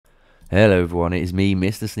Hello everyone, it is me,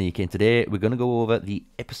 MrSneakyy, and today we're going to go over the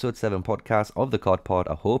episode 7 podcast of the CoD Pod.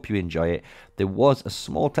 I hope you enjoy it. There was a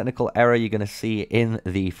small technical error you're going to see in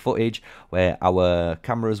the footage where our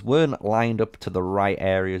cameras weren't lined up to the right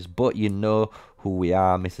areas, but you know who we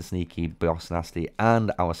are, MrSneakyy, BossNasti,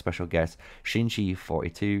 and our special guest,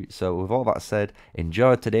 Shinchi42. So with all that said,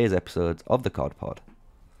 enjoy today's episode of the CoD Pod.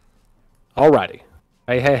 Alrighty.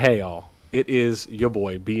 Hey, y'all. It is your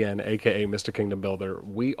boy, BN, aka Mr. Kingdom Builder.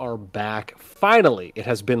 We are back. Finally, it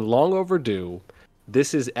has been long overdue.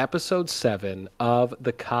 This is episode 7 of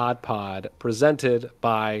the CoD Pod, presented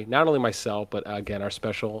by not only myself, but again, our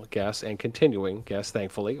special guest and continuing guest,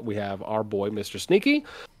 thankfully. We have our boy, MrSneakyy,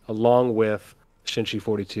 along with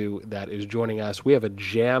Shinchi42 that is joining us. We have a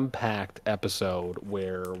jam-packed episode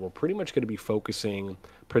where we're pretty much going to be focusing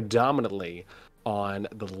predominantly on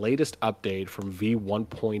the latest update from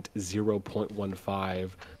V1.0.15. I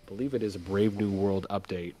believe it is a Brave New World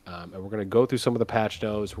update. And we're going to go through some of the patch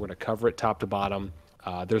notes. We're going to cover it top to bottom.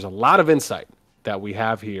 There's a lot of insight that we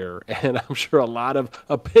have here, and I'm sure a lot of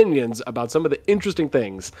opinions about some of the interesting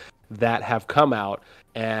things that have come out.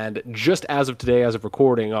 And just as of today, as of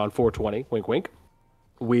recording on 4/20, wink, wink,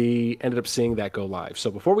 we ended up seeing that go live. So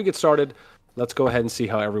before we get started, let's go ahead and see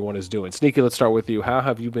how everyone is doing. Sneaky, let's start with you. How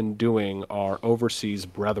have you been doing, our overseas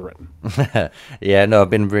brethren? Yeah, no, I've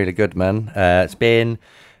been really good, man. It's been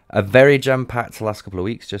a very jam-packed last couple of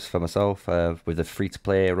weeks just for myself with the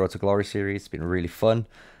free-to-play Road to Glory series. It's been really fun,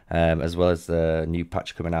 as well as the new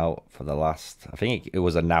patch coming out for the last, I think it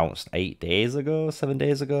was announced 7 days ago.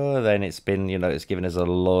 Then it's been, it's given us a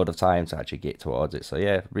load of time to actually get towards it. So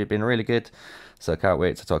yeah, it's been really good. So I can't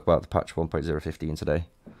wait to talk about the patch 1.015 today.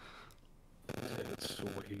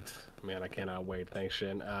 Sweet. Man, I cannot wait. Thanks,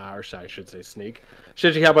 Shin. Or I should say Sneak.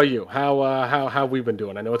 Shinji, how about you? How have we been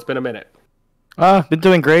doing? I know it's been a minute. Been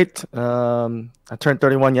doing great. I turned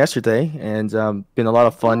 31 yesterday, and been a lot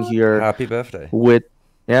of fun here. Happy birthday.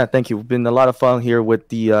 Yeah, thank you. Been a lot of fun here with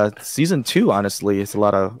the season 2. Honestly, it's a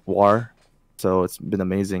lot of war, so it's been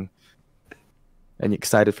amazing, and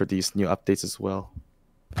excited for these new updates as well.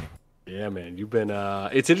 Yeah, man, you've been.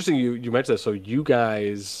 It's interesting you mentioned that. So you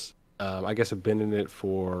guys, I guess, have been in it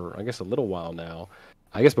for a little while now.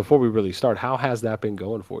 I guess before we really start, how has that been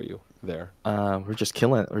going for you there? We're just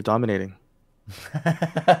killing it. We're dominating.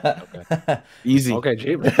 Okay. Easy. Okay,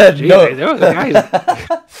 gee, No. guys,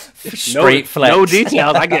 Straight flex. no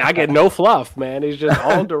details. I get no fluff, man. It's just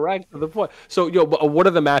all direct to the point. So, what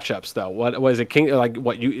are the matchups though? What was it?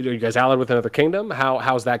 You guys allied with another kingdom?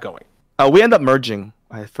 How's that going? We end up merging.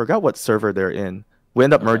 I forgot what server they're in. We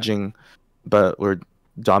end up merging, but we're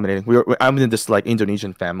dominating. I'm in this like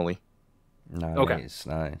Indonesian family. Nice,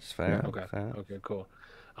 nice, fair. Okay, fair. okay, cool.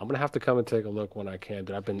 I'm gonna have to come and take a look when I can.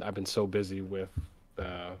 Dude, I've been so busy with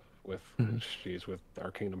our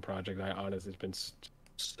Kingdom project. I honestly, it's been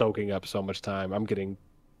soaking up so much time. I'm getting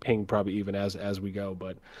pinged probably even as we go.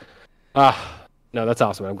 But no, that's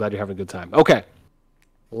awesome. I'm glad you're having a good time. Okay,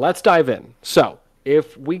 let's dive in. So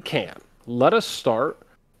if we can, let us start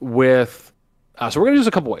with. So we're gonna use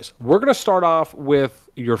a couple ways. We're gonna start off with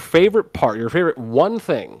your favorite part, your favorite one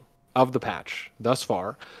thing of the patch thus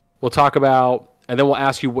far. We'll talk about. And then we'll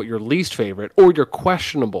ask you what your least favorite or your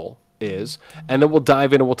questionable is. And then we'll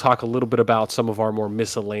dive in and we'll talk a little bit about some of our more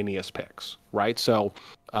miscellaneous picks, right? So,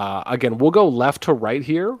 again, we'll go left to right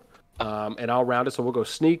here, and I'll round it. So we'll go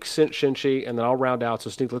Sneak, Shinchi, and then I'll round out. So,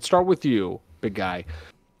 Sneak, let's start with you, big guy.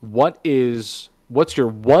 What's your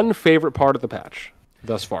one favorite part of the patch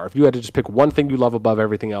thus far? If you had to just pick one thing you love above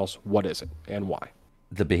everything else, what is it and why?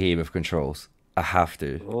 The behemoth controls. I have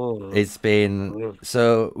to. It's been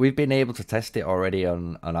so we've been able to test it already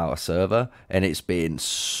on our server, and it's been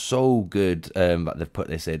so good that they've put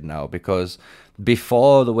this in now, because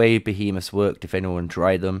before, the way behemoths worked, if anyone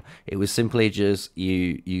tried them, it was simply just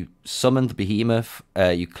you summoned behemoth,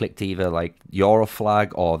 you clicked either like your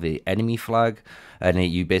flag or the enemy flag, and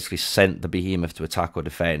you basically sent the behemoth to attack or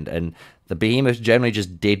defend, and the behemoth generally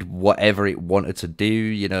just did whatever it wanted to do.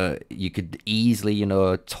 You could easily,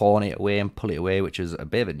 taunt it away and pull it away, which is a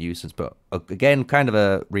bit of a nuisance, but again, kind of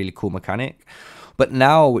a really cool mechanic. But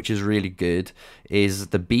now, which is really good, is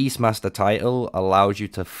the Beastmaster title allows you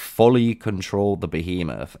to fully control the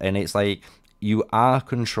behemoth, and it's like you are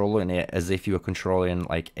controlling it as if you were controlling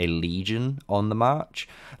like a legion on the march,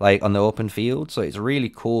 like on the open field. So it's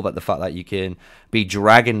really cool that the fact that you can be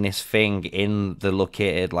dragging this thing in the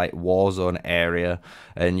located like war zone area,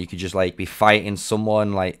 and you could just like be fighting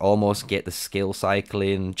someone, like almost get the skill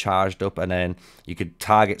cycling charged up, and then you could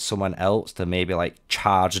target someone else to maybe like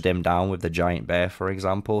charge them down with the giant bear, for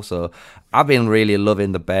example. So I've been really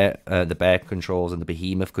loving the bear controls and the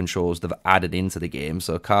behemoth controls they've added into the game.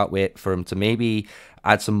 So I can't wait for them to maybe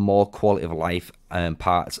add some more quality of life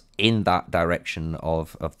parts in that direction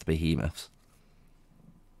of the behemoths.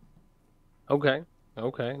 Okay.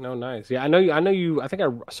 Okay. No, nice. Yeah, I know you. I know you. I think I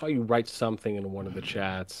saw you write something in one of the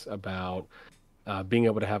chats about being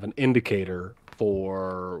able to have an indicator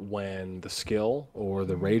for when the skill or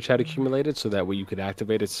the rage had accumulated, so that way you could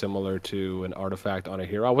activate it, similar to an artifact on a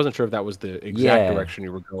hero. I wasn't sure if that was the exact direction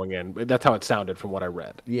you were going in, but that's how it sounded from what I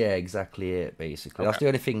read. Yeah, exactly it, basically. Okay. That's the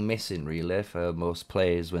only thing missing, really, for most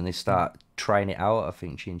players when they start trying it out. I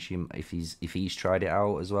think Shinchi, if he's tried it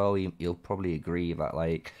out as well, he'll probably agree that,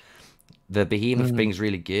 like, the behemoth thing's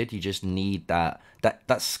really good. You just need that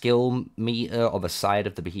skill meter on the side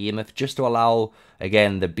of the behemoth, just to allow,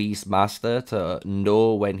 again, the beast master to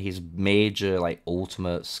know when his major, like,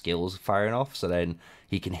 ultimate skills are firing off, so then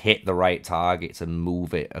he can hit the right targets and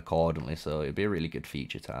move it accordingly. So it'd be a really good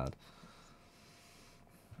feature to add.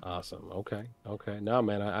 Awesome. Okay. Okay. No,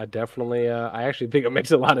 man, I definitely, I actually think it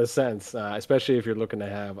makes a lot of sense, especially if you're looking to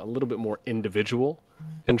have a little bit more individual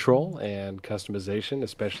control and customization,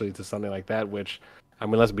 especially to something like that, which, I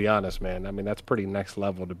mean, let's be honest, man. I mean, that's pretty next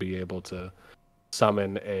level to be able to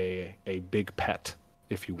summon a big pet,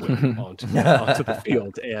 if you will, onto the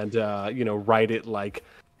field and, you know, ride it like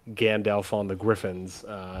Gandalf on the Griffins,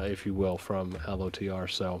 if you will, from LOTR.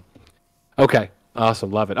 So, okay.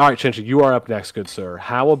 Awesome, love it. All right, Shinchi, you are up next, good sir.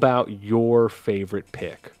 How about your favorite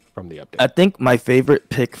pick from the update? I think my favorite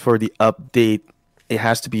pick for the update, it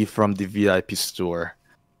has to be from the VIP store.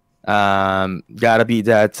 Gotta be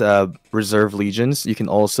that Reserve Legions. You can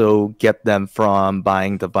also get them from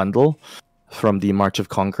buying the bundle from the March of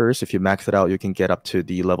Conquerors. If you max it out, you can get up to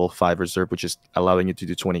the level 5 reserve, which is allowing you to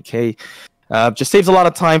do 20k. Just saves a lot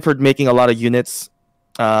of time for making a lot of units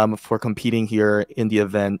for competing here in the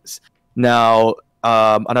events. Now,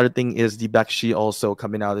 another thing is the Bakshi also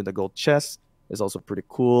coming out in the gold chest is also pretty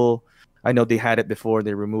cool. I know they had it before,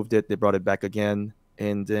 they removed it, they brought it back again.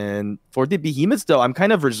 And then for the behemoths, though, I'm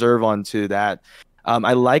kind of reserved onto that.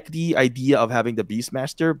 I like the idea of having the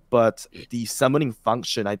Beastmaster, but the summoning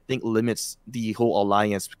function, I think, limits the whole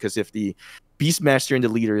alliance, because if the Beastmaster and the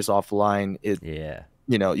leader is offline,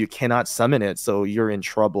 you know, you cannot summon it, so you're in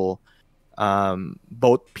trouble.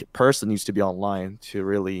 Both person needs to be online to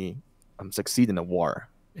really succeed in a war,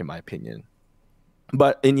 in my opinion.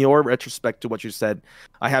 But in your retrospect to what you said,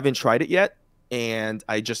 I haven't tried it yet, and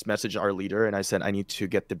I just messaged our leader and I said I need to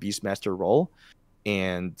get the Beastmaster role,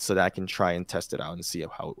 and so that I can try and test it out and see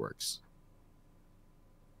how it works.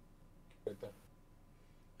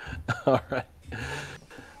 All right.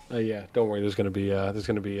 Yeah, don't worry. There's gonna be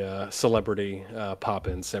celebrity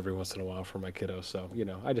pop-ins every once in a while for my kiddo. So you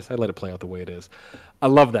know, I let it play out the way it is. I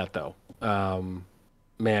love that though.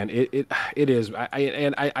 Man, it is.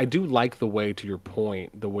 I do like the way, to your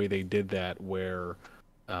point, the way they did that, where,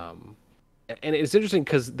 and it's interesting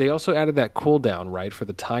because they also added that cooldown, right, for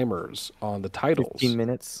the timers on the titles. 15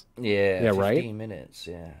 minutes. Yeah, 15 right. minutes.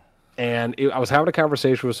 Yeah. And I was having a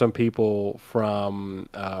conversation with some people from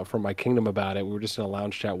my kingdom about it. We were just in a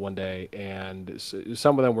lounge chat one day, and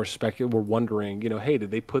some of them were wondering, you know, hey,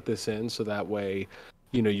 did they put this in so that way,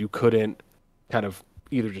 you know, you couldn't kind of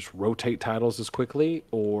either just rotate titles as quickly,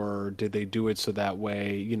 or did they do it so that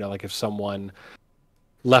way, you know, like if someone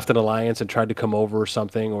left an alliance and tried to come over or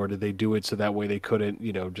something, or did they do it so that way they couldn't,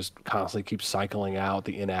 you know, just constantly keep cycling out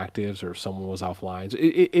the inactives, or if someone was offline? So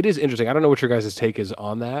it is interesting. I don't know what your guys' take is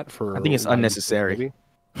on that. I think it's unnecessary.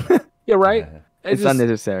 Yeah, right. Yeah. It's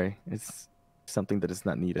unnecessary. It's something that is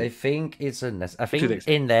not needed. I think it's I think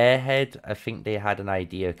in their head, I think they had an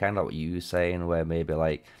idea, kind of like what you were saying, where maybe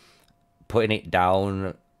like putting it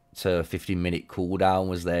down to a 15-minute cooldown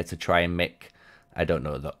was there to try and make, I don't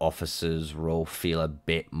know, the officer's role feel a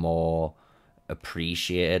bit more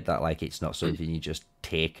appreciated, that like it's not something you just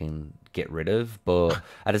take and get rid of. But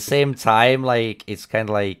at the same time, like, it's kind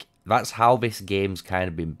of like that's how this game's kind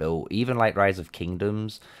of been built. Even like Rise of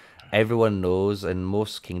Kingdoms, everyone knows, and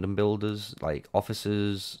most kingdom builders, like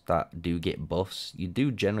officers that do get buffs, you do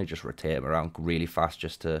generally just rotate them around really fast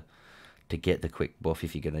just to get the quick buff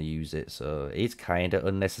if you're going to use it. So it's kind of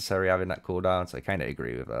unnecessary having that cooldown, so I kind of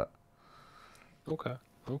agree with that. Okay.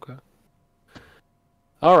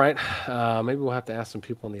 All right. Maybe we'll have to ask some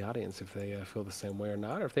people in the audience if they feel the same way or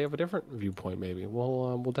not, or if they have a different viewpoint. Maybe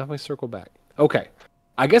we'll definitely circle back. Okay.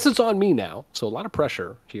 I guess it's on me now. So a lot of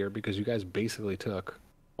pressure here because you guys basically took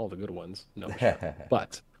all the good ones. No, sure.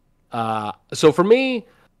 But so for me,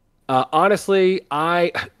 honestly,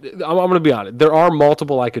 I'm going to be honest. There are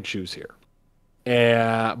multiple I could choose here.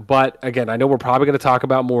 But again, I know we're probably going to talk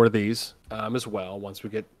about more of these as well once we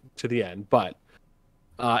get to the end. But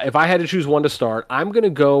if I had to choose one to start, I'm going to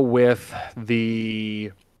go with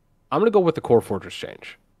the Core Fortress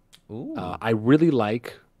change. I really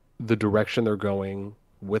like the direction they're going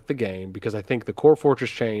with the game because I think the Core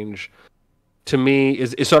Fortress change to me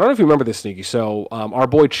is so I don't know if you remember this, Sneaky. So our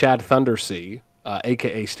boy Chad Thundersea,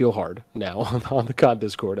 aka Steelhard, now on the COD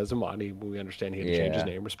Discord as a mod, we understand he had to change his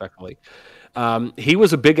name respectfully. He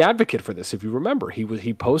was a big advocate for this. If you remember,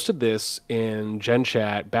 he posted this in Gen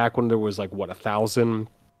Chat back when there was like 1,000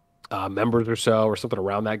 members or so, or something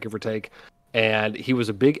around that, give or take. And he was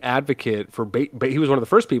a big advocate for. He was one of the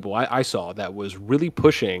first people I saw that was really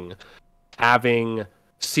pushing having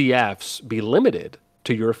CFs be limited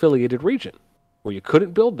to your affiliated region, where you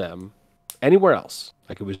couldn't build them anywhere else.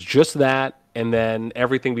 Like it was just that. And then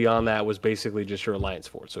everything beyond that was basically just your alliance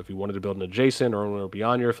fort. So if you wanted to build an adjacent or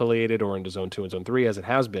beyond your affiliated or into Zone 2 and Zone 3, as it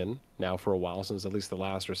has been now for a while, since at least the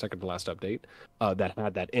last or second to last update that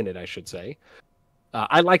had that in it, I should say.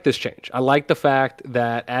 I like this change. I like the fact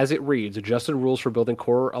that, as it reads, adjusted rules for building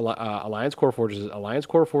Alliance Core Fortresses. Alliance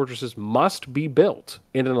Core Fortresses must be built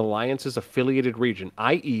in an Alliance's affiliated region,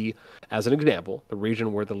 i.e., as an example, the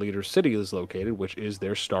region where the leader's city is located, which is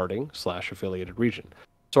their starting/affiliated region.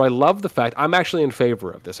 So I love the fact, I'm actually in favor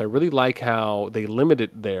of this. I really like how they limit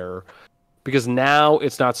it there, because now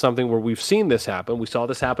it's not something where we've seen this happen. We saw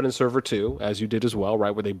this happen in Server 2, as you did as well,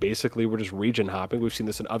 right, where they basically were just region hopping. We've seen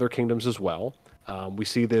this in other kingdoms as well. We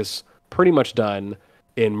see this pretty much done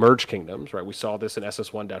in Merge Kingdoms, right? We saw this in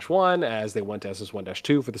SS1-1 as they went to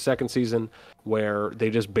SS1-2 for the second season, where they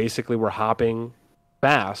just basically were hopping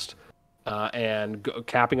fast and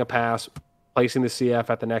capping a pass, placing the CF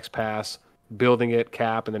at the next pass, building it,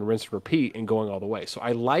 cap, and then rinse and repeat, and going all the way. So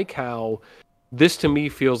I like how this, to me,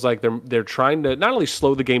 feels like they're trying to not only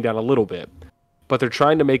slow the game down a little bit, but they're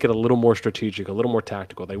trying to make it a little more strategic, a little more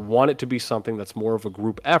tactical. They want it to be something that's more of a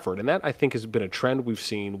group effort, and that, I think, has been a trend we've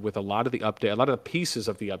seen with a lot of the pieces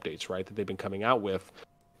of the updates, right, that they've been coming out with.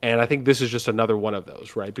 And I think this is just another one of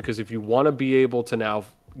those, right? Because if you want to be able to now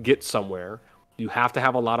get somewhere, you have to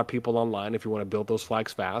have a lot of people online if you want to build those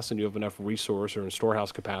flags fast, and you have enough resource or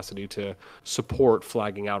storehouse capacity to support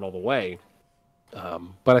flagging out all the way.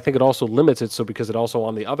 But I think it also limits it, so because it also,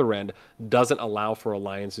 on the other end, doesn't allow for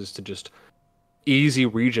alliances to just easy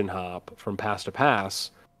region hop from pass to pass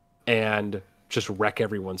and just wreck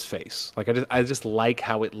everyone's face. Like I just like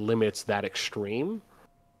how it limits that extreme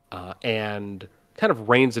and kind of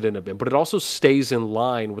reins it in a bit, but it also stays in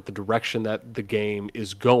line with the direction that the game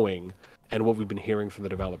is going and what we've been hearing from the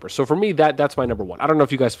developers. So for me, that's my number one. I don't know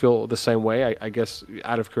if you guys feel the same way. I guess,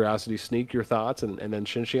 out of curiosity, Sneak, your thoughts, and then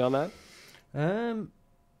Shinchi on that.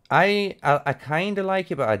 I kind of like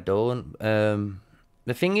it, but I don't.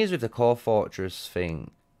 The thing is with the Core Fortress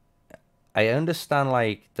thing, I understand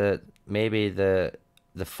like that maybe the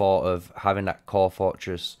thought of having that Core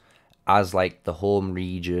Fortress as like the home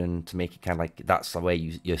region to make it kind of like that's the way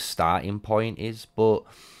your starting point is, but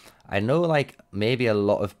I know like maybe a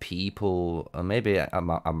lot of people, or maybe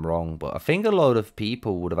I'm wrong, but I think a lot of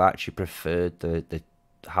people would have actually preferred the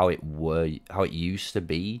how it used to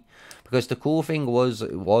be, because the cool thing was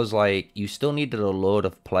like you still needed a load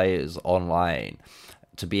of players online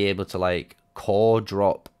to be able to like core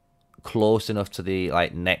drop close enough to the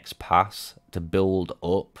like next pass to build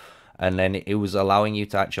up, and then it was allowing you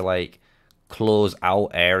to actually like close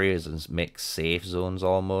out areas and make safe zones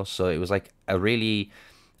almost. So it was like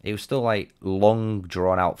it was still like long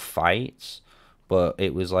drawn out fights, but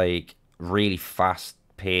it was like really fast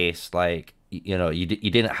paced. Like, you know, you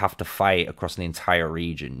didn't have to fight across an entire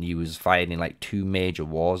region. You was fighting in like 2 major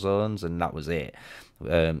war zones, and that was it.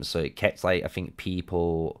 So it kept like, I think,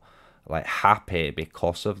 people like happy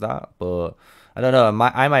because of that. But I don't know,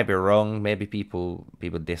 I might be wrong. Maybe people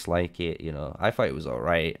dislike it. You know, I thought it was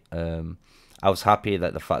alright. I was happy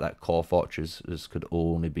that the fact that Core Fortress could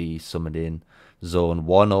only be summoned in Zone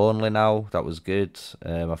 1 only now. That was good.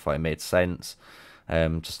 I thought it made sense.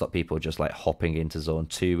 To stop people just like hopping into Zone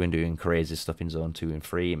 2 and doing crazy stuff in Zone 2 and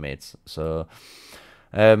 3 mates. So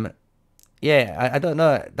yeah, I don't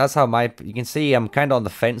know. That's how you can see I'm kind of on the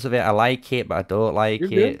fence of it. I like it, but I don't like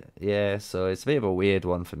You're it. good. Yeah, so it's a bit of a weird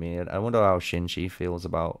one for me. I wonder how Shinchi feels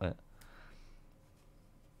about it.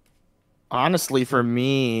 Honestly, for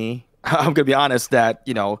me, I'm gonna be honest that,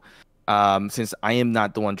 you know, Since I am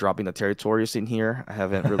not the one dropping the territories in here, I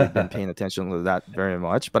haven't really been paying attention to that very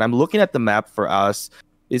much. But I'm looking at the map for us.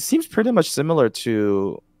 It seems pretty much similar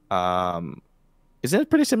to isn't it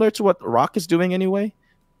pretty similar to what Rock is doing anyway?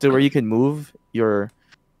 To where you can move your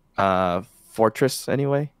fortress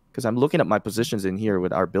anyway? Because I'm looking at my positions in here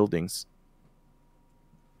with our buildings.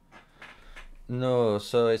 No,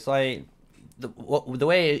 so it's like the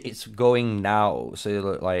way it's going now.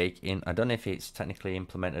 So like I don't know if it's technically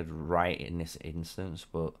implemented right in this instance,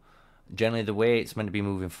 but generally the way it's meant to be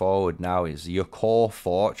moving forward now is your core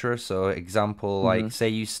fortress. So example, like say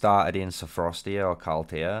you started in Sofrostia or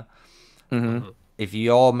Kaltea. If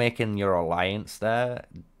you're making your alliance there,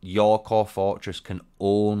 your core fortress can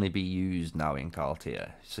only be used now in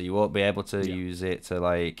Kaltea. So you won't be able to use it to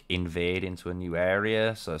like invade into a new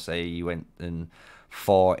area. So say you went and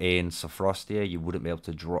fought in Sofrostia, you wouldn't be able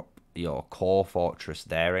to drop your core fortress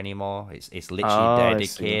there anymore. It's literally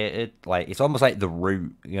dedicated. Like it's almost like the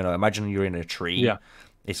root. You know, imagine you're in a tree. Yeah.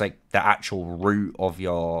 It's like the actual root of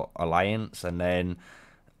your alliance, and then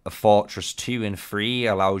a Fortress 2 and 3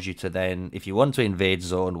 allows you to then, if you want to invade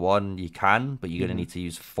Zone 1, you can, but you're going to need to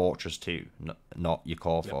use Fortress 2, not your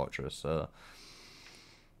core fortress. So.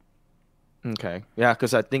 Okay. Yeah,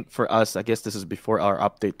 because I think for us, I guess this is before our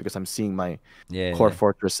update because I'm seeing my core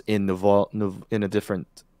fortress in in a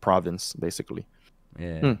different province, basically.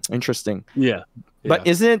 Yeah. Interesting. Yeah. But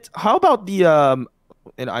how about the,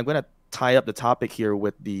 and I'm going to tie up the topic here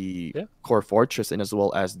with the core fortress and as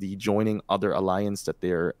well as the joining other alliance that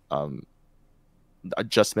they're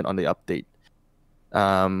adjustment on the update.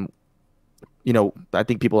 You know, I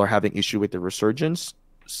think people are having issue with the resurgence,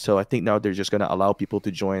 so I think now they're just going to allow people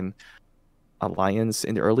to join alliance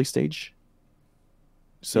in the early stage.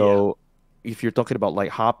 So if you're talking about like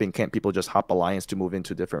hopping, can't people just hop alliance to move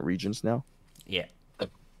into different regions now? Yeah.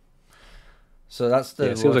 So that's the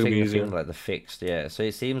one thing, like the fixed, So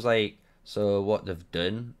it seems like, so what they've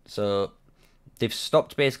done, so they've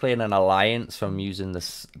stopped basically in an alliance from using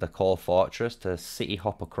the core fortress to city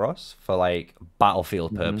hop across for like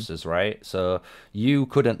battlefield purposes, right? So you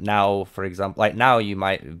couldn't now, for example, like now you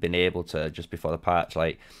might have been able to, just before the patch,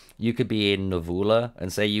 like you could be in Novula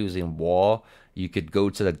and say using war, you could go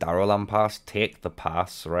to the Darolan Pass, take the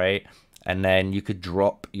pass, right? And then you could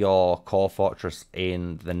drop your core fortress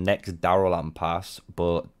in the next Darolan Pass,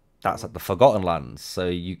 but that's at the Forgotten Lands. So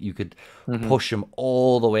you could push them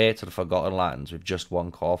all the way to the Forgotten Lands with just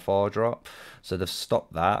one core 4 drop. So they've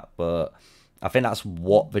stopped that, but I think that's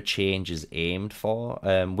what the change is aimed for.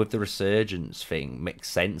 With the Resurgence thing, makes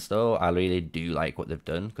sense though. I really do like what they've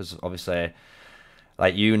done, because obviously,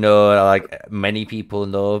 like, you know, like many people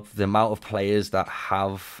know, the amount of players that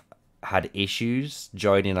have had issues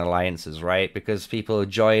joining alliances, right? Because people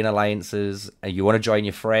join alliances and you want to join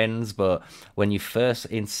your friends, but when you first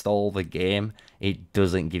install the game, it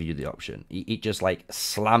doesn't give you the option. It just like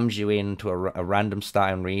slams you into a random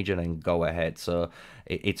starting region and go ahead. So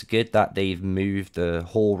it's good that they've moved the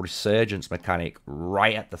whole resurgence mechanic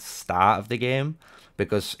right at the start of the game,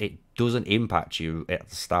 because it doesn't impact you at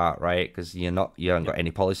the start, right? Because you haven't got any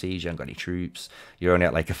policies, you haven't got any troops, you're only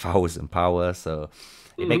at like 1,000 power. So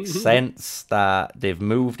it makes sense that they've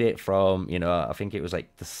moved it from, you know, I think it was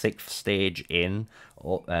like the 6th stage in,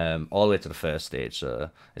 all the way to the 1st stage. So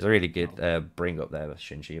it's a really good bring up there with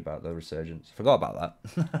Shinchi about the resurgence. Forgot about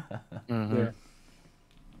that.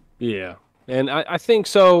 Yeah. And I think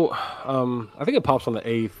so. I think it pops on the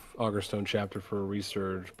 8th Augerstone chapter for a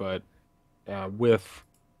resurge, but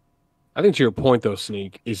I think to your point though,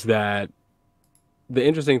 Sneak, is that the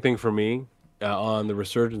interesting thing for me on the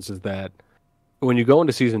resurgence is that when you go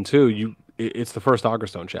into season 2, it's the first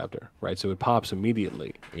Augerstone chapter, right? So it pops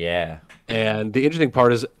immediately. Yeah. And the interesting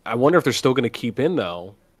part is, I wonder if they're still going to keep in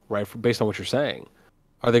though, right? Based on what you're saying,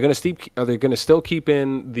 are they going to still keep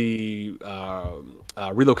in the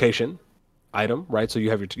relocation item, right? So you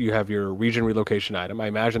have your region relocation item. I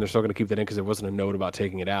imagine they're still going to keep that in because there wasn't a note about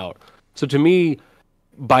taking it out. So to me,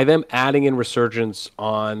 by them adding in resurgence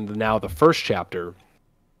on now the first chapter,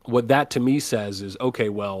 what that to me says is, okay,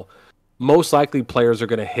 well, most likely players are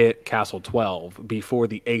going to hit Castle 12 before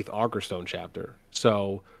the 8th Augerstone chapter.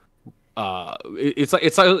 So it's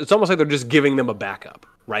almost like they're just giving them a backup,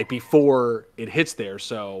 right, before it hits there.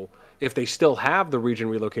 So if they still have the region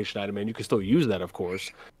relocation item, and you can still use that, of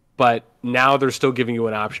course, but now they're still giving you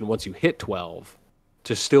an option once you hit 12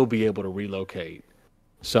 to still be able to relocate.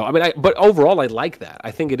 So, I mean, but overall, I like that.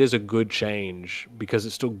 I think it is a good change because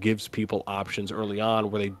it still gives people options early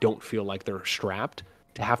on where they don't feel like they're strapped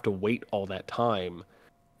to have to wait all that time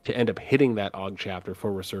to end up hitting that AUG chapter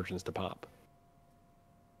for Resurgence to pop.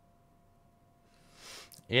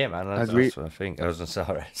 Yeah, man, Agree. that's what I think. I was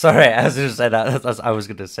sorry. I was just saying that. I was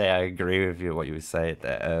going to say I agree with you what you were saying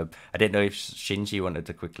there. I didn't know if Shinji wanted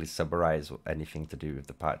to quickly summarize anything to do with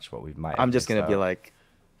the patch, what we might have I'm just missed gonna be out. like,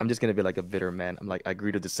 I'm just gonna be like a bitter man. I'm like, I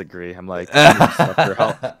agree to disagree. I'm like,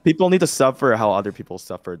 people need to suffer how other people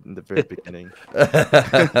suffered in the very beginning.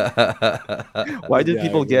 Why did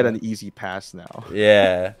people get an easy pass now?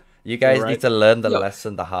 Yeah, you Yeah, guys need right. to learn the Yeah.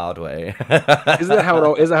 lesson the hard way. Isn't that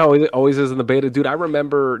how it always is in the beta, dude? I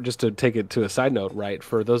remember, just to take it to a side note, right?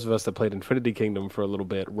 For those of us that played Infinity Kingdom for a little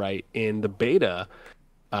bit, right? In the beta,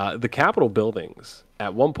 the Capitol buildings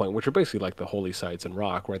at one point, which are basically like the holy sites in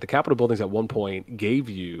Rock, right? The Capitol buildings at one point gave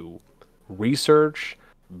you research,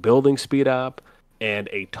 building speed up, and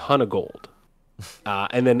a ton of gold.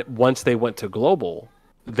 And then once they went to global,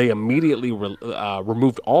 they immediately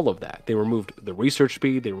removed all of that. They removed the research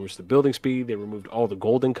speed, they removed the building speed, they removed all the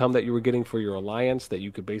gold income that you were getting for your alliance that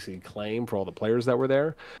you could basically claim for all the players that were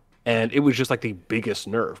there. And it was just like the biggest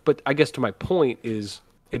nerf. But I guess to my point is,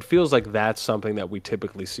 it feels like that's something that we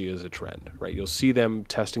typically see as a trend, right? You'll see them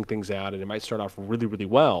testing things out, and it might start off really, really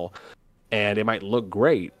well, and it might look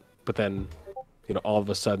great, but then, you know, all of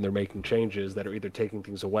a sudden they're making changes that are either taking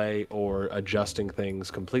things away or adjusting things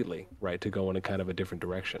completely, right, to go in a kind of a different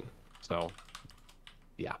direction. So,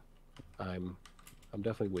 yeah, I'm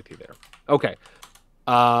definitely with you there. Okay,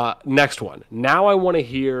 next one. Now I want to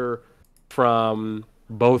hear from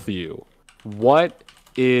both of you. What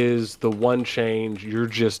is the one change you're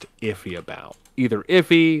just iffy about? Either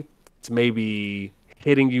iffy, it's maybe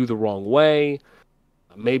hitting you the wrong way,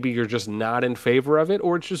 maybe you're just not in favor of it,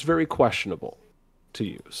 or it's just very questionable to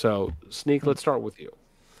you. So, Sneak, let's start with you.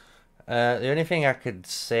 The only thing I could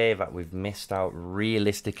say that we've missed out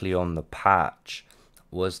realistically on the patch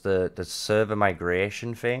was the server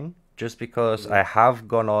migration thing. Just because I have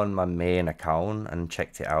gone on my main account and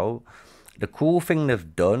checked it out. The cool thing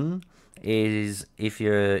they've done is if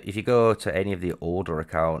you go to any of the older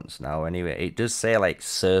accounts now anyway, it does say like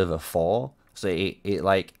server 4. So it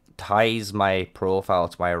like ties my profile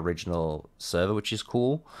to my original server, which is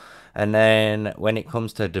cool. And then when it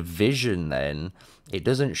comes to division, then it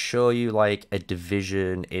doesn't show you like a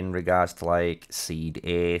division in regards to like seed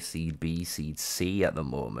A, seed B, seed C at the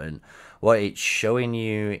moment. What it's showing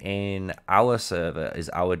you in our server is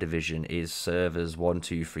our division is servers 1,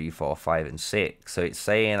 2, 3, 4, 5, and 6. So it's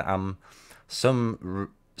saying I'm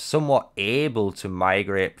somewhat able to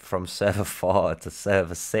migrate from server 4 to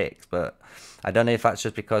server 6, but I don't know if that's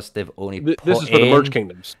just because they've only put this is for the merge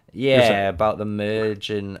kingdoms. Yeah, about the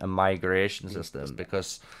merge and migration system,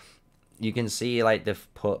 because you can see like they've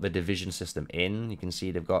put the division system in. You can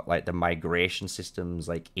see they've got like the migration systems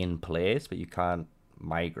like in place, but you can't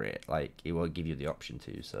migrate. Like it won't give you the option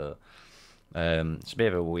to. So it's a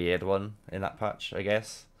bit of a weird one in that patch, I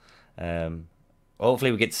guess.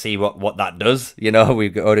 Hopefully we get to see what that does. You know,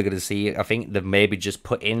 we're only going to see. I think they've maybe just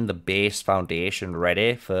put in the base foundation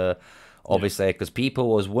ready for, obviously, because people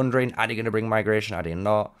was wondering, are they going to bring migration? Are they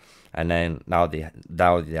not? And then now they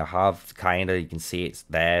have kind of, you can see it's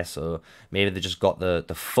there. So maybe they just got the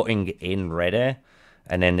footing in ready,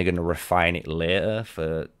 and then they're going to refine it later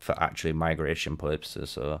for actually migration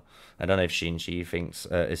purposes. So I don't know if Shinchi thinks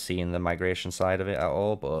is seeing the migration side of it at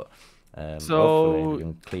all, but hopefully we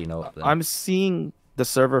can clean up. Then. I'm seeing the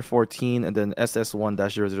server 14 and then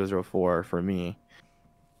SS1-0004 for me.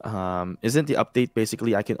 Isn't the update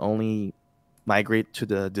basically I can only migrate to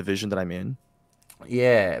the division that I'm in?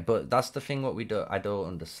 Yeah, but that's the thing. I don't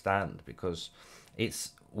understand, because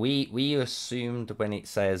it's we assumed when it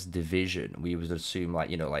says division, we would assume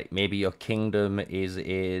like, you know, like maybe your kingdom is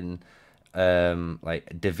in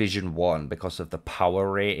like division 1 because of the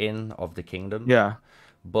power rating of the kingdom. Yeah,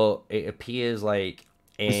 but it appears like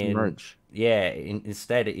in merge. Yeah,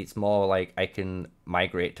 instead it's more like I can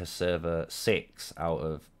migrate to server 6 out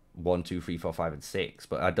of 1, 2, 3, 4, 5, and 6.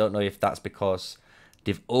 But I don't know if that's because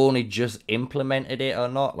they've only just implemented it or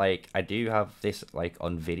not. Like I do have this like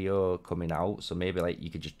on video coming out, so maybe like you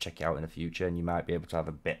could just check it out in the future and you might be able to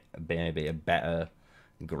have maybe a better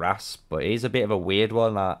grasp. But it is a bit of a weird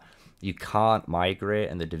one that you can't migrate,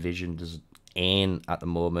 and the division just ain't at the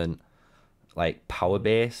moment like power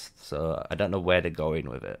based. So I don't know where they're going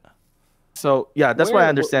with it. So yeah, that's what I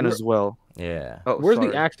understand as well. Yeah. Oh, where's sorry.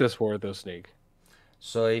 the access for it though, Sneak?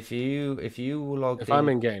 So if you log if I'm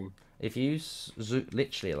in game, if you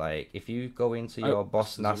literally like if you go into your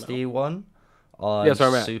BossNasti one on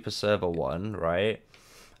Super Server 1, right,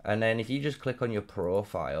 and then if you just click on your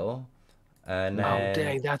profile, and then... oh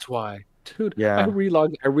dang, that's why, dude. Yeah, I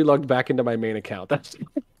relogged back into my main account. That's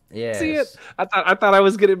See it? Yes. I thought I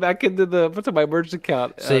was getting back into my merged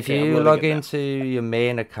account. So if Okay, I'm you loading log it now. into your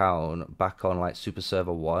main account back on like Super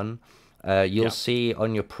Server 1, you'll Yeah. see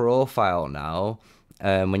on your profile now,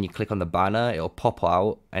 when you click on the banner, it'll pop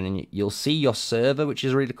out and then you'll see your server, which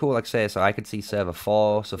is really cool. Like I say, so I can see server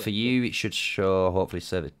 4. So for you, it should show hopefully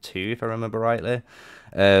server 2, if I remember rightly.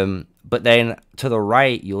 But then to the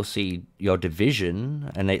right, you'll see your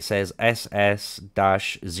division and it says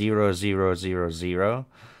SS-0000.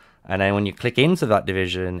 And then when you click into that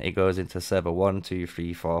division, it goes into server 1, 2,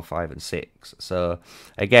 3, 4, 5, and 6. So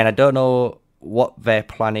again, I don't know what their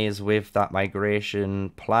plan is with that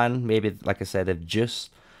migration plan. Maybe, like I said, they've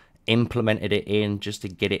just implemented it in just to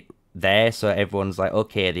get it there. So everyone's like,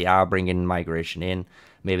 okay, they are bringing migration in.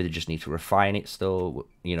 Maybe they just need to refine it still.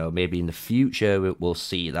 You know, maybe in the future we'll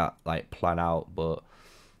see that like plan out. But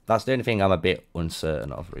that's the only thing I'm a bit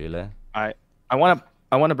uncertain of, really. I want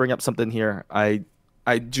to bring up something here. I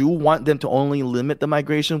do want them to only limit the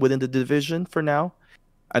migration within the division for now.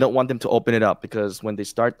 I don't want them to open it up, because when they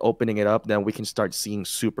start opening it up, then we can start seeing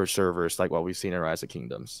super servers like what we've seen in Rise of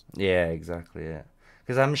Kingdoms. Yeah, exactly. Yeah,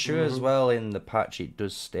 because I'm sure as well in the patch it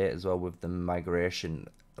does state as well with the migration,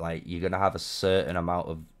 like you're gonna have a certain amount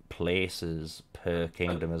of places per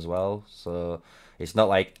kingdom as well. So it's not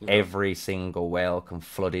like every single whale can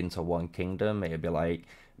flood into one kingdom. It'd be like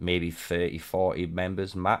maybe 30, 40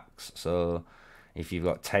 members max. So if you've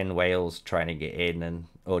got 10 whales trying to get in and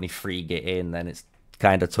only 3 get in, then it's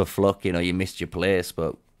kind of tough luck. You know, you missed your place.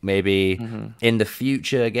 But maybe in the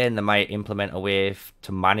future, again, they might implement a way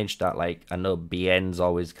to manage that. Like, I know BN's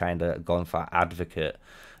always kind of gone for advocate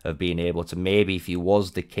of being able to, maybe if you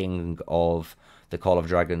was the king of the Call of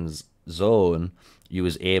Dragons zone, you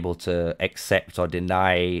was able to accept or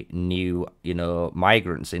deny new, you know,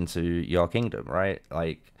 migrants into your kingdom, right?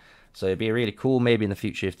 Like, so it'd be really cool maybe in the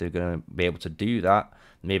future if they're going to be able to do that.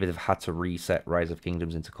 Maybe they've had to reset Rise of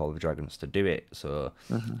Kingdoms into Call of Dragons to do it. So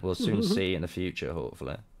we'll soon see in the future,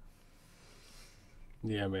 hopefully.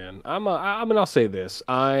 Yeah, man. I mean, I'll say this.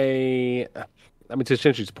 I mean, to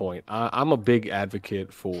Shinchi's point, I'm a big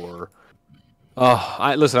advocate for.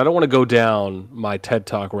 Listen. I don't want to go down my TED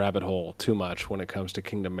Talk rabbit hole too much when it comes to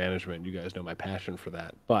kingdom management. You guys know my passion for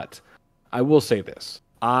that. But I will say this.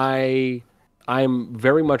 I'm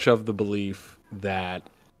very much of the belief that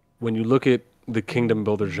when you look at the kingdom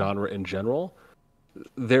builder genre in general,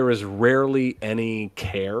 there is rarely any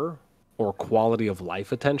care or quality of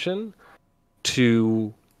life attention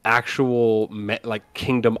to actual like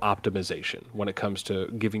kingdom optimization when it comes to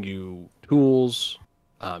giving you tools,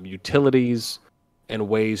 utilities, and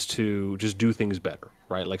ways to just do things better,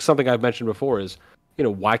 right? Like something I've mentioned before is, you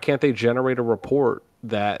know, why can't they generate a report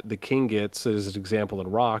that the king gets, as an example in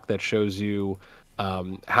Rock, that shows you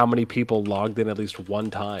how many people logged in at least one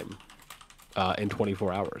time in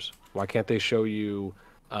 24 hours? Why can't they show you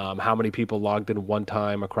how many people logged in one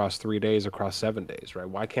time across 3 days, across 7 days, right?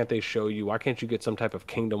 Why can't they show you, why can't you get some type of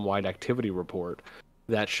kingdom-wide activity report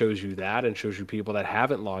that shows you that and shows you people that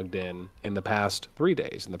haven't logged in the past 3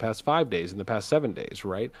 days, in the past 5 days, in the past 7 days,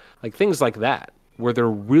 right? Like things like that, where they're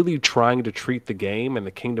really trying to treat the game and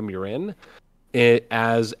the kingdom you're in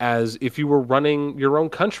as if you were running your own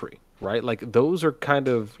country, right? Like those are kind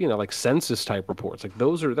of, you know, like census type reports. Like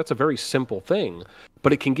that's a very simple thing,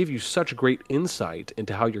 but it can give you such great insight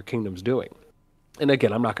into how your kingdom's doing. And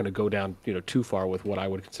again, I'm not going to go down, you know, too far with what I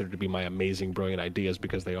would consider to be my amazing, brilliant ideas,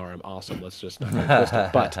 because they are awesome. Let's just not get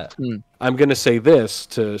twisted. But I'm going to say this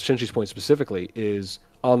to Shinchi's point specifically is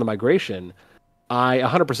on the migration. I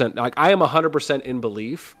am 100% in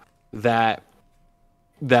belief that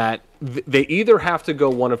they either have to go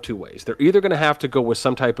one of two ways. They're either going to have to go with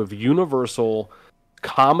some type of universal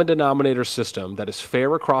common denominator system that is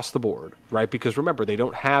fair across the board, right? Because remember, they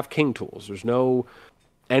don't have king tools. There's no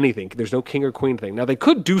anything. There's no king or queen thing. Now, they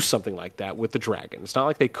could do something like that with the dragon. It's not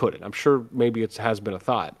like they couldn't. I'm sure maybe it has been a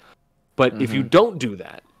thought. But if you don't do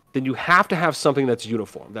that, then you have to have something that's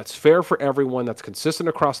uniform, that's fair for everyone, that's consistent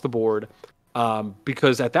across the board.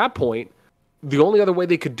 Because at that point, the only other way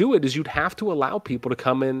they could do it is you'd have to allow people to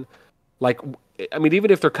come in, like, I mean,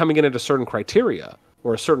 even if they're coming in at a certain criteria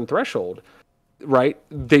or a certain threshold, right?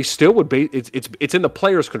 They still would be. It's in the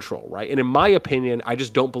player's control, right? And in my opinion, I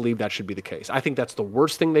just don't believe that should be the case. I think that's the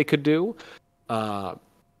worst thing they could do. The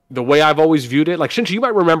way I've always viewed it, like Shinchi, you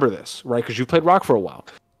might remember this, right? Because you've played Rock for a while.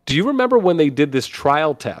 Do you remember when they did this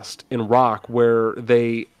trial test in Rock where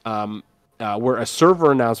they where a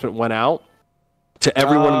server announcement went out to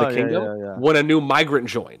everyone in the kingdom when a new migrant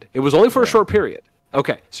joined? It was only for a short period.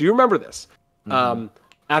 Okay, so you remember this.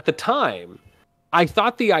 At the time, I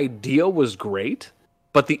thought the idea was great,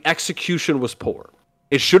 but the execution was poor.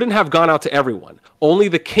 It shouldn't have gone out to everyone. Only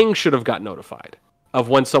the king should have got notified of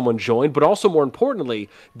when someone joined, but also more importantly,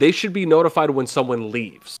 they should be notified when someone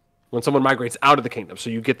leaves, when someone migrates out of the kingdom. So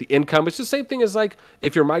you get the income. It's the same thing as like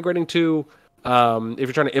if you're migrating to, if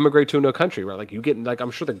you're trying to immigrate to a new country, right? Like you get, like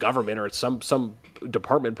I'm sure the government or some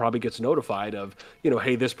department probably gets notified of,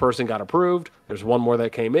 hey, this person got approved. There's one more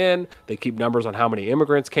that came in. They keep numbers on how many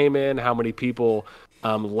immigrants came in, how many people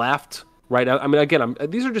left. Right? I mean, again,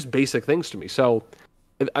 these are just basic things to me. So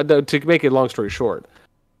to make it long story short,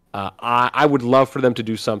 I would love for them to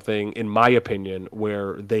do something, in my opinion,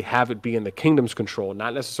 where they have it be in the kingdom's control,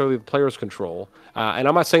 not necessarily the player's control. And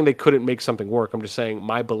I'm not saying they couldn't make something work. I'm just saying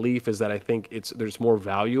my belief is that I think there's more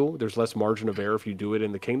value, there's less margin of error if you do it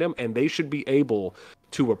in the kingdom, and they should be able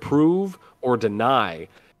to approve or deny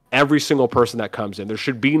every single person that comes in. There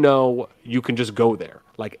should be no, you can just go there.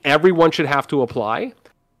 Like everyone should have to apply.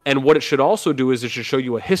 And what it should also do is it should show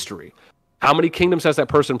you a history. How many kingdoms has that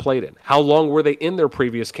person played in? How long were they in their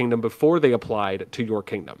previous kingdom before they applied to your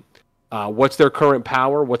kingdom? What's their current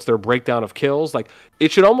power? What's their breakdown of kills? Like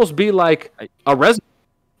it should almost be like a resume,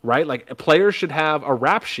 right? Like players should have a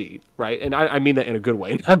rap sheet, right? And I mean that in a good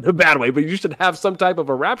way, not in a bad way, but you should have some type of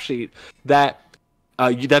a rap sheet that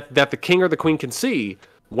that the king or the queen can see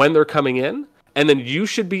when they're coming in. And then you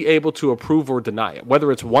should be able to approve or deny it, whether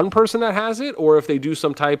it's one person that has it or if they do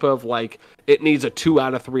some type of like it needs a 2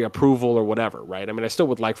 out of 3 approval or whatever, right? I mean, I still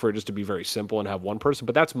would like for it just to be very simple and have one person,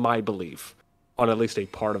 but that's my belief on at least a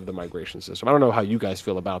part of the migration system. I don't know how you guys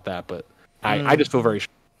feel about that, but I just feel very sure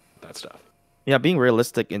about that stuff. Yeah, being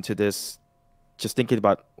realistic into this, just thinking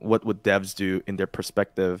about what would devs do in their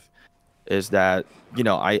perspective is that,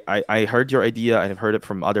 I heard your idea. I've heard it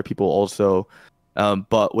from other people also.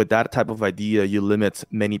 But with that type of idea, you limit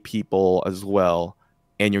many people as well,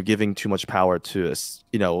 and you're giving too much power to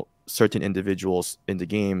certain individuals in the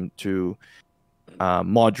game to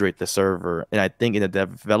moderate the server. And I think in a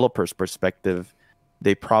developer's perspective,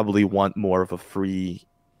 they probably want more of a free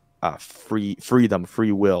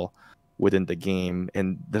will within the game.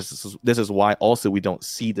 And this is why also we don't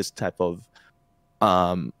see this type of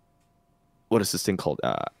what is this thing called,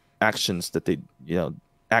 actions that they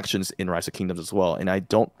actions in Rise of Kingdoms as well. And I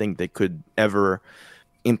don't think they could ever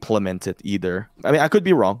implement it either. I mean, I could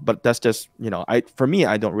be wrong, but that's just, for me,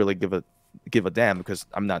 I don't really give a damn because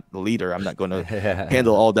I'm not the leader. I'm not going to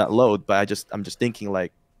handle all that load. But I'm just thinking,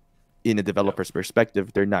 like, in a developer's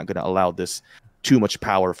perspective, they're not going to allow this too much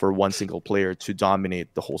power for one single player to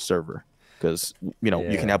dominate the whole server, because you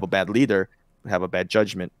can have a bad leader, have a bad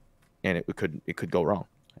judgment, and it could go wrong.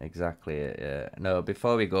 Exactly. Yeah. No,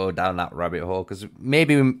 before we go down that rabbit hole, because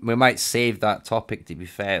maybe we might save that topic, to be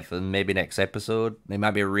fair, for maybe next episode. It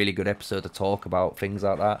might be a really good episode to talk about things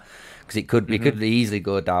like that, because it could easily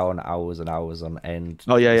go down hours and hours on end.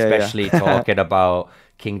 Oh yeah, especially talking about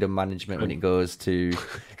kingdom management when it goes to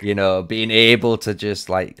being able to just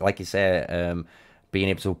like you said, being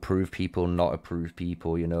able to approve people, not approve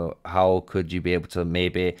people. How could you be able to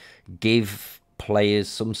maybe give players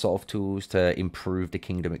some sort of tools to improve the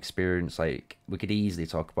kingdom experience? Like, we could easily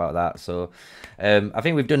talk about that. So I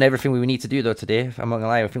think we've done everything we need to do though today. I'm not gonna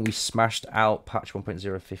lie, I think we smashed out patch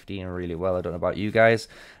 1.015 really well. I don't know about you guys.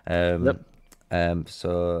 Yep.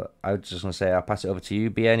 So I was just gonna say I'll pass it over to you,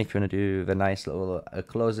 BN, if you want to do the nice little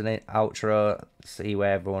closing outro, see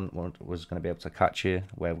where everyone was going to be able to catch you,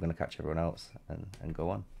 where we're going to catch everyone else, and go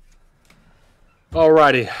on.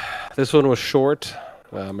 Alrighty, this one was short.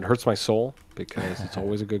 It hurts my soul because it's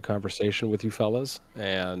always a good conversation with you fellas,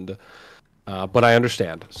 and but I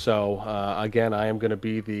understand. So again, I am going to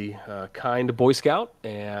be the kind Boy Scout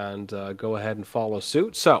and go ahead and follow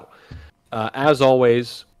suit. So as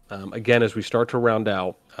always, again, as we start to round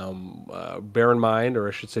out, bear in mind, or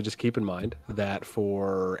I should say just keep in mind, that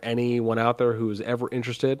for anyone out there who is ever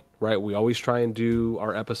interested, right, we always try and do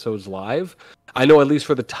our episodes live. I know, at least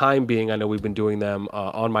for the time being, I know we've been doing them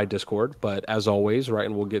on my Discord, but as always, right,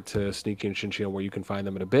 and we'll get to Sneakyy and Shinchi where you can find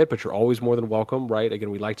them in a bit, but you're always more than welcome, right?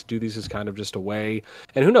 Again, we like to do these as kind of just a way,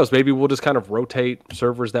 and who knows, maybe we'll just kind of rotate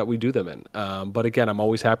servers that we do them in. But again, I'm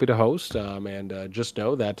always happy to host, and just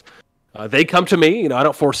know that they come to me, I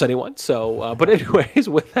don't force anyone. So, but anyways,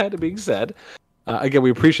 with that being said, again, we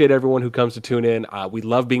appreciate everyone who comes to tune in. We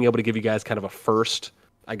love being able to give you guys kind of a first,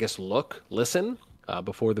 I guess, listen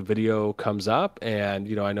before the video comes up. And,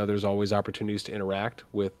 I know there's always opportunities to interact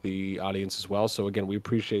with the audience as well. So again, we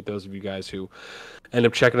appreciate those of you guys who end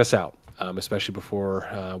up checking us out, especially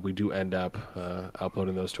before we do end up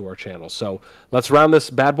uploading those to our channel. So let's round this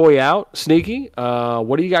bad boy out. Sneakyy,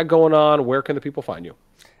 what do you got going on? Where can the people find you?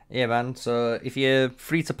 Yeah, man. So if you're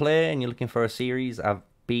free to play and you're looking for a series, I've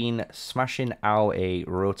been smashing out a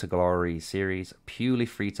Road to Glory series, purely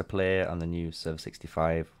free to play on the new Server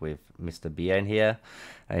 65 with Mr. BN here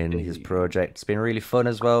and his project. It's been really fun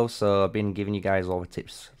as well. So I've been giving you guys all the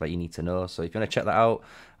tips that you need to know. So if you want to check that out,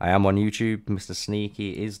 I am on YouTube.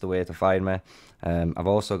 MrSneakyy is the way to find me. I've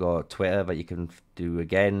also got Twitter that you can do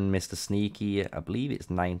again, MrSneakyy. I believe it's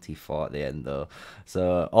 94 at the end though.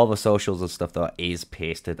 So all the socials and stuff that is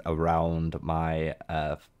pasted around my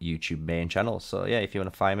YouTube main channel. So yeah, if you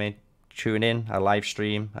want to find me, tune in. I live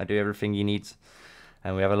stream. I do everything you need,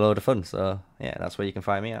 and we have a load of fun. So yeah, that's where you can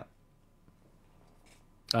find me at.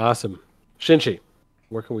 Awesome. Shinchi,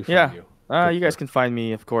 where can we find you? You guys can find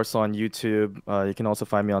me, of course, on YouTube. You can also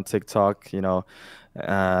find me on TikTok, you know,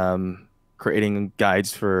 creating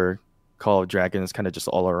guides for Call of Dragons, kind of just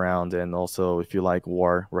all around. And also, if you like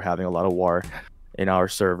war, we're having a lot of war in our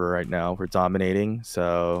server right now. We're dominating.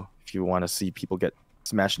 So if you want to see people get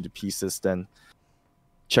smashed into pieces, then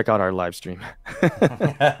check out our live stream.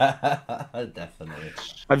 Definitely.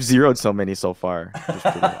 I've zeroed so many so far. It's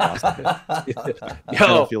pretty awesome. I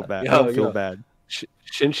don't feel bad. I don't feel bad.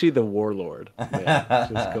 Shinchi the Warlord. Yeah,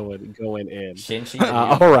 just going in. Shinchi,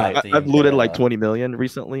 all right. I've looted like 20 million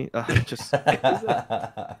recently. Just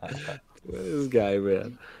this guy,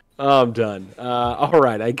 man. I'm done. All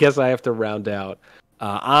right. I guess I have to round out.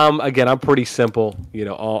 I'm pretty simple. You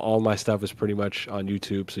know, all my stuff is pretty much on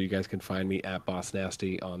YouTube, so you guys can find me at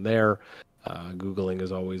BossNasti on there. Googling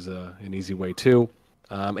is always an easy way too.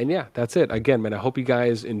 And yeah, that's it. Again, man, I hope you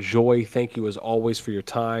guys enjoy. Thank you as always for your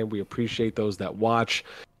time. We appreciate those that watch.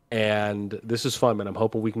 And this is fun, man. I'm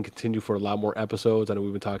hoping we can continue for a lot more episodes. I know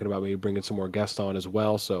we've been talking about maybe bringing some more guests on as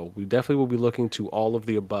well. So we definitely will be looking to all of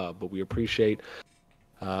the above. But we appreciate,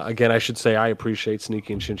 again, I should say I appreciate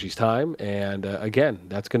Sneaky and Shinchi's time. And again,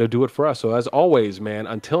 that's going to do it for us. So as always, man,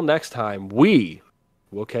 until next time, we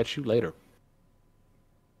will catch you later.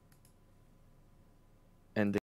 and